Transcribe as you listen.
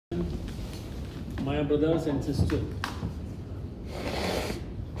my brothers and sisters.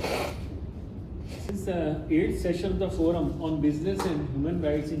 Since the 8th session of the Forum on Business and Human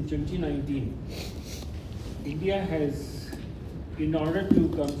Rights in 2019, India has, in order to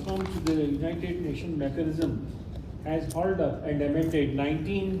conform to the United Nations mechanism, has hauled up and amended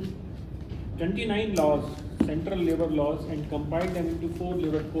 29 laws, central labor laws, and compiled them into 4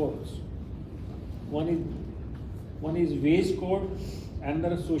 labor codes. One is Wage Code,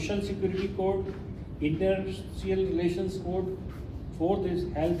 another Social Security Code, Industrial Relations Code, 4th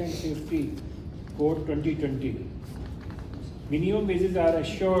is Health and Safety Code 2020. Minimum wages are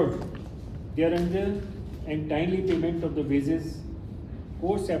assured thereunder and timely payment of the wages.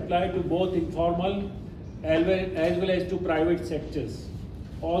 Codes apply to both informal as well as to private sectors.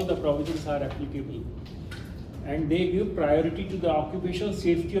 All the provisions are applicable. And they give priority to the occupational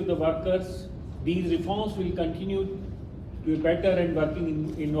safety of the workers. These reforms will continue to a better and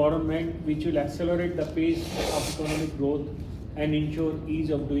working environment which will accelerate the pace of economic growth and ensure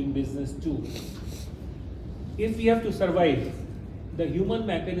ease of doing business too. If we have to survive, the human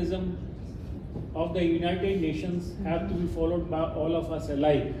mechanism of the United Nations have to be followed by all of us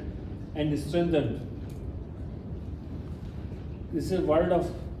alike and strengthened. This is a world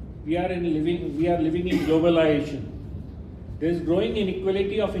of we are living in globalization. There is growing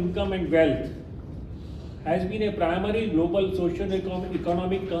inequality of income and wealth. Has been a primary global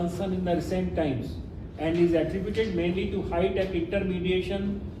socio-economic concern in the recent times and is attributed mainly to high-tech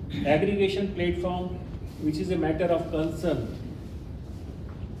intermediation, aggregation platform, which is a matter of concern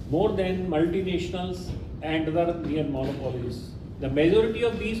more than multinationals and other near monopolies. The majority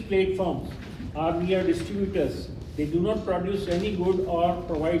of these platforms are near distributors. They do not produce any good or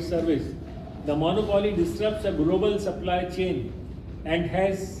provide service. The monopoly disrupts a global supply chain and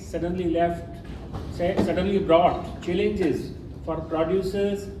has suddenly brought challenges for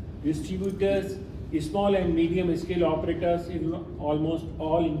producers, distributors, small and medium scale operators in almost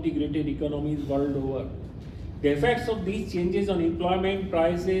all integrated economies world over. The effects of these changes on employment,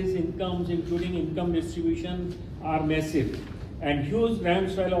 prices, incomes, including income distribution, are massive, and huge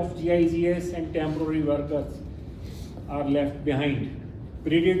groundswell of GIGS and temporary workers are left behind.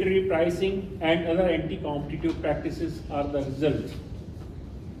 Predatory pricing and other anti-competitive practices are the result.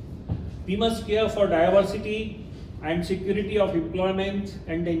 We must care for diversity and security of employment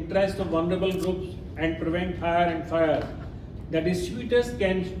and the interest of vulnerable groups and prevent hire and fire. The distributors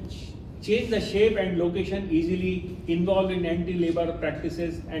can change the shape and location easily, involved in anti-labor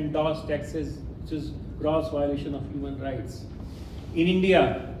practices and dodge taxes, which is gross violation of human rights. In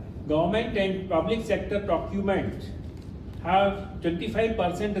India, government and public sector procurement have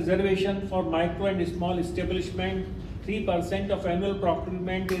 25% reservation for micro and small establishment, 3% of annual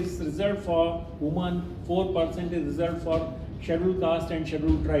procurement is reserved for women, 4% is reserved for scheduled caste and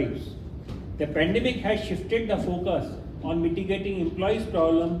scheduled tribes. The pandemic has shifted the focus on mitigating employees'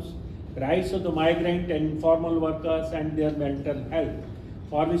 problems, rights of the migrant and informal workers and their mental health,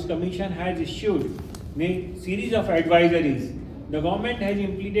 for which Commission has issued a series of advisories. The government has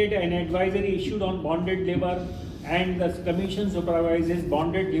implemented an advisory issued on bonded labor, and the Commission supervises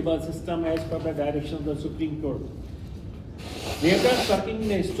bonded labor system as per the direction of the Supreme Court. Laborers working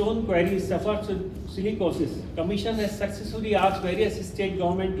in a stone quarry suffer silicosis. Commission has successfully asked various state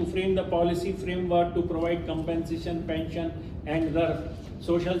governments to frame the policy framework to provide compensation, pension, and other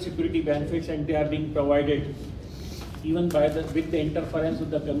social security benefits, and they are being provided even with the interference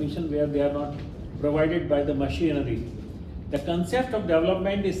of the Commission where they are not provided by the machinery. The concept of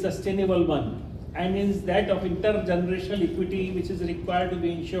development is sustainable one and is that of intergenerational equity which is required to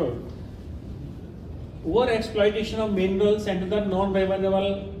be ensured. Over-exploitation of minerals and other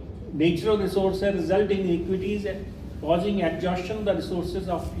non-renewable natural resources result in inequities causing exhaustion of the resources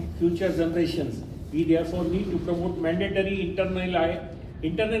of future generations. We therefore need to promote mandatory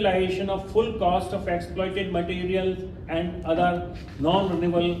internalization of full cost of exploited materials and other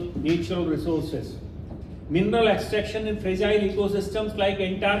non-renewable natural resources. Mineral extraction in fragile ecosystems like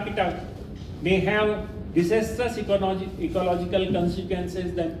Antarctica may have disastrous ecological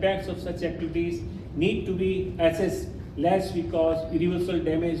consequences. The impacts of such activities need to be assessed lest we cause irreversible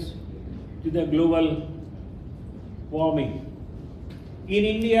damage to the global warming. In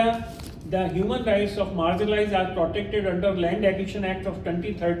India, the human rights of marginalized are protected under Land Acquisition Act of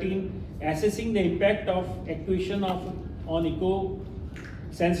 2013, assessing the impact of acquisition on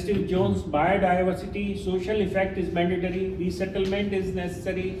eco-sensitive zones, biodiversity, social effect is mandatory, resettlement is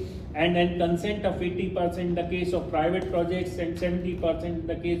necessary, and then consent of 80% in the case of private projects and 70% in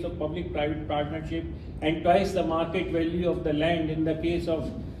the case of public-private partnership, and twice the market value of the land in the case of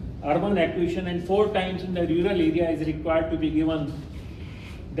urban acquisition, and 4 times in the rural area is required to be given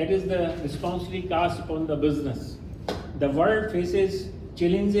that is the responsibility cast upon the business. The world faces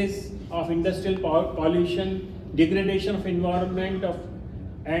challenges of industrial pollution, degradation of environment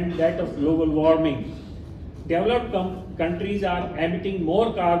and that of global warming. Developed countries are emitting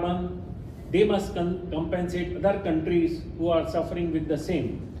more carbon. They must compensate other countries who are suffering with the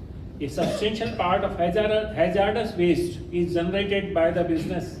same. A substantial part of hazardous waste is generated by the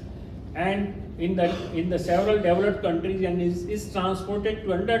business and in the several developed countries and is transported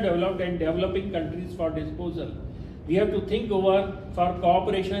to underdeveloped and developing countries for disposal. We have to think over for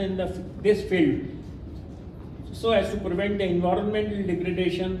cooperation in this field so as to prevent the environmental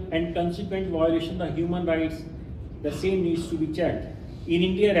degradation and consequent violation of human rights. The same needs to be checked. In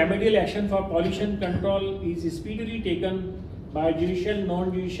India, remedial action for pollution control is speedily taken by judicial,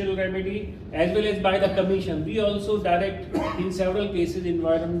 non-judicial remedy as well as by the Commission. We also direct in several cases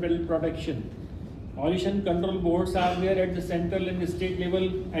environmental protection. Pollution control boards are there at the central and state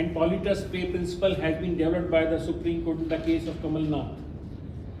level, and polluter's pay principle has been developed by the Supreme Court in the case of Kamal Nath.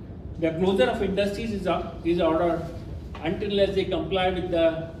 The closure of industries is ordered until as they comply with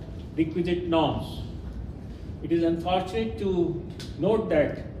the requisite norms. It is unfortunate to note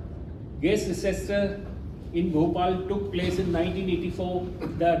that gas disaster in Bhopal took place in 1984.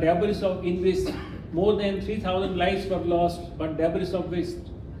 The debris in which more than 3,000 lives were lost, but debris of which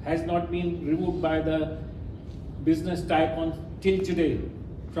has not been removed by the business tycoon till today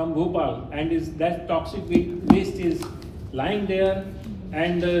from Bhopal, and that toxic waste is lying there,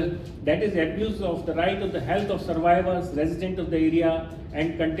 and that is abuse of the right of the health of survivors, residents of the area,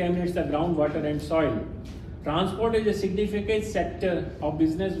 and contaminates the groundwater and soil. Transport is a significant sector of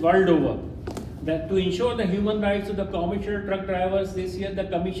business world over. To ensure the human rights of the commercial truck drivers, this year the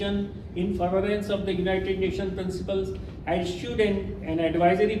Commission, in furtherance of the United Nations principles, has issued an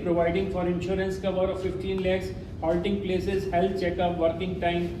advisory providing for insurance cover of 15 lakhs, halting places, health checkup, working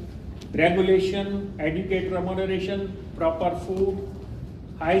time, regulation, adequate remuneration, proper food,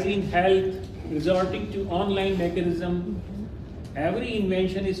 hygiene, health, resorting to online mechanism. Every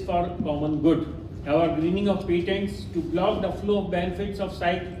invention is for common good. Our greening of patents to block the flow of benefits of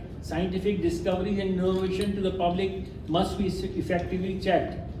scientific discoveries and innovation to the public must be effectively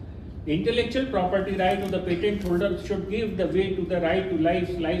checked. The intellectual property right of the patent holder should give the way to the right to life.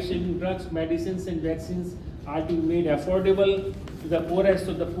 Life-saving drugs, medicines and vaccines are to be made affordable to the poorest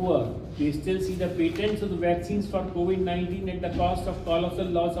of the poor. We still see the patents of the vaccines for COVID-19 at the cost of colossal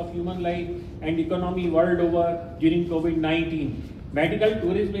loss of human life and economy world over during COVID-19. Medical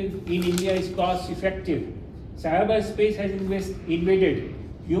tourism in India is cost effective. Cyberspace has invaded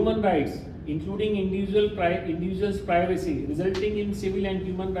human rights, including individuals' privacy, resulting in civil and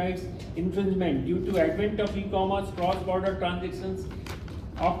human rights infringement due to advent of e-commerce. Cross-border transactions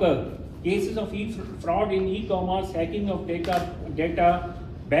occur. Cases of fraud in e-commerce, hacking of data,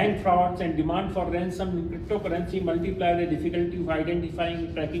 bank frauds, and demand for ransom in cryptocurrency multiply the difficulty of identifying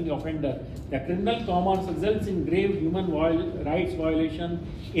and tracking offender. The criminal commerce results in grave human rights violation.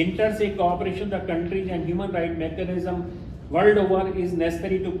 Interstate cooperation of the countries and human rights mechanism world over is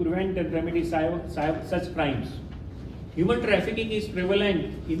necessary to prevent and remedy such crimes. Human trafficking is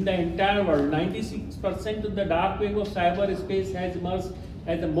prevalent in the entire world. 96% of the dark web of cyberspace has emerged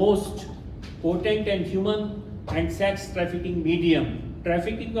as the most potent and human and sex trafficking medium.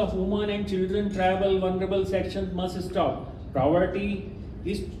 Trafficking of women and children, tribal vulnerable sections must stop. Poverty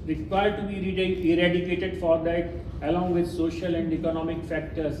is required to be eradicated for that, along with social and economic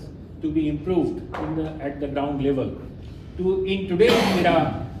factors to be improved at the ground level. In today's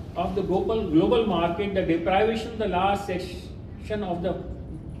era of the global market, the deprivation of the last section of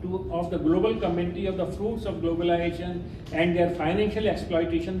the global community of the fruits of globalization and their financial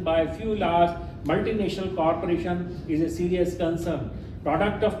exploitation by a few large multinational corporations is a serious concern.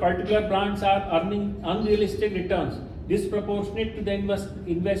 Products of particular brands are earning unrealistic returns, disproportionate to the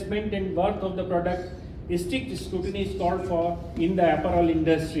investment and worth of the product. Strict scrutiny is called for in the apparel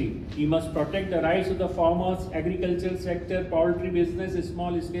industry. We must protect the rights of the farmers, agricultural sector, poultry business,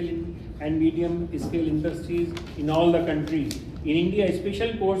 small scale and medium scale industries in all the countries. In India,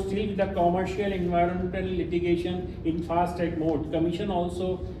 special courts deal with the commercial and environmental litigation in fast track mode. Commission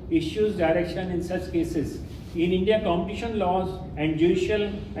also issues direction in such cases. In India, competition laws and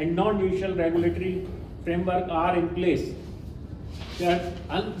judicial and non-judicial regulatory framework are in place. There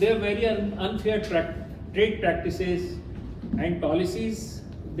are very unfair trade practices and policies.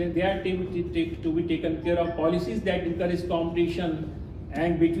 They are to be taken care of. Policies that encourage competition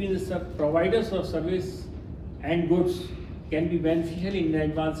and between the providers of service and goods can be beneficial in the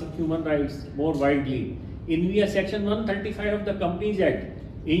advance of human rights more widely. In India, Section 135 of the Companies Act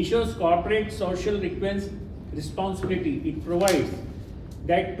ensures corporate social responsibility. It provides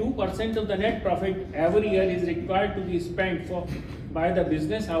that 2% of the net profit every year is required to be spent by the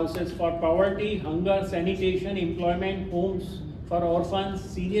business houses for poverty, hunger, sanitation, employment, homes for orphans,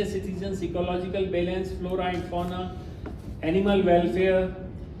 senior citizens, ecological balance, flora and fauna, animal welfare,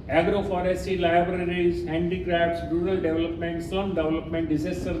 agroforestry, libraries, handicrafts, rural development, slum development,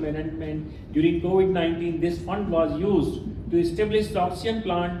 disaster management. During COVID-19, this fund was used to establish the oxygen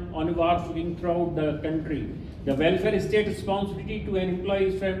plant on a war footing throughout the country. The welfare state responsibility to an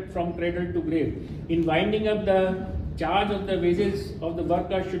employee from cradle to grave. In winding up, the charge of the wages of the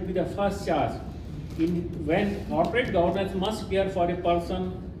worker should be the first charge. When corporate governance must care for a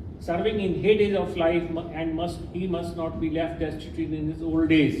person serving in heydays of life and he must not be left destitute in his old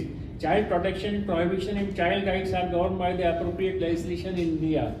days. Child protection, prohibition and child rights are governed by the appropriate legislation in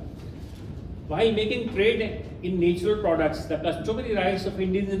India. While making trade in natural products, the customary rights of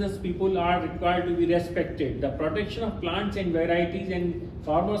indigenous people are required to be respected. The Protection of Plants and Varieties and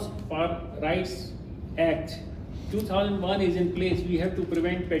Farmers' Rights Act 2001 is in place. We have to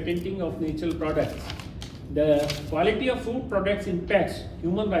prevent patenting of natural products. The quality of food products impacts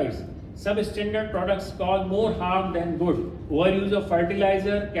human rights. Substandard products cause more harm than good. Overuse of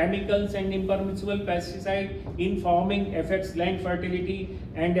fertilizer, chemicals and impermissible pesticide in farming affects land fertility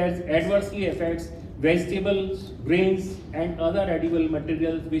and adversely affects vegetables, grains and other edible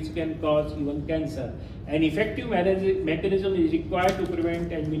materials which can cause even cancer. An effective mechanism is required to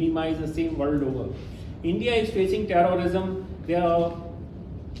prevent and minimize the same world over. India is facing terrorism. There are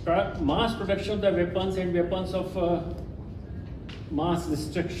mass production of the weapons and weapons of mass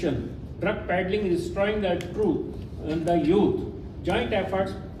destruction. Drug peddling is destroying the truth and the youth. Joint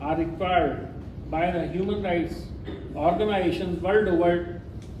efforts are required by the human rights organizations world over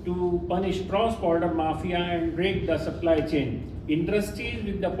to punish cross-border mafia and break the supply chain. Industries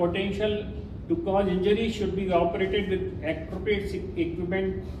with the potential to cause injury should be operated with appropriate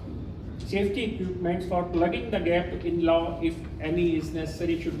equipment, safety equipment for plugging the gap in law if any is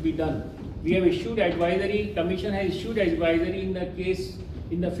necessary should be done. We have issued advisory, Commission has issued advisory in the case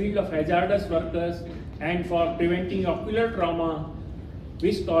in the field of hazardous workers and for preventing ocular trauma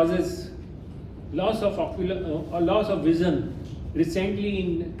which causes loss of vision recently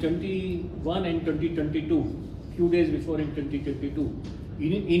in 21 and 2022, few days before in 2022.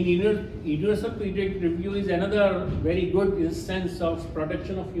 Universal Periodic Review is another very good instance of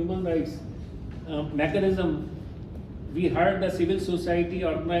protection of human rights mechanism. We heard the civil society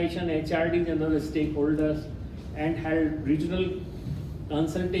organization, HRDs and other stakeholders and held regional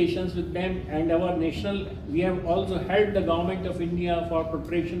consultations with them, and we have also helped the Government of India for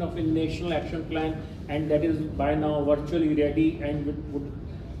preparation of a national action plan, and that is by now virtually ready and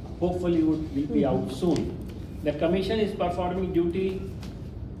hopefully will be out soon. The Commission is performing duty,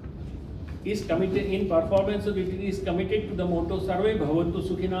 is committed in performance of duty, is committed to the motto Sarve Bhavantu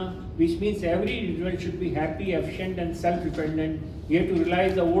Sukhina, which means every individual should be happy, efficient and self-dependent. We have to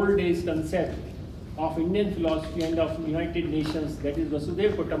realize the old days concept of Indian philosophy and of United Nations, that is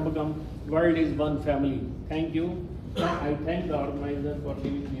Vasudhaiva Kutumbakam, world is one family. Thank you. I thank the organizer for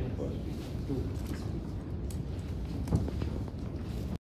giving me an opportunity to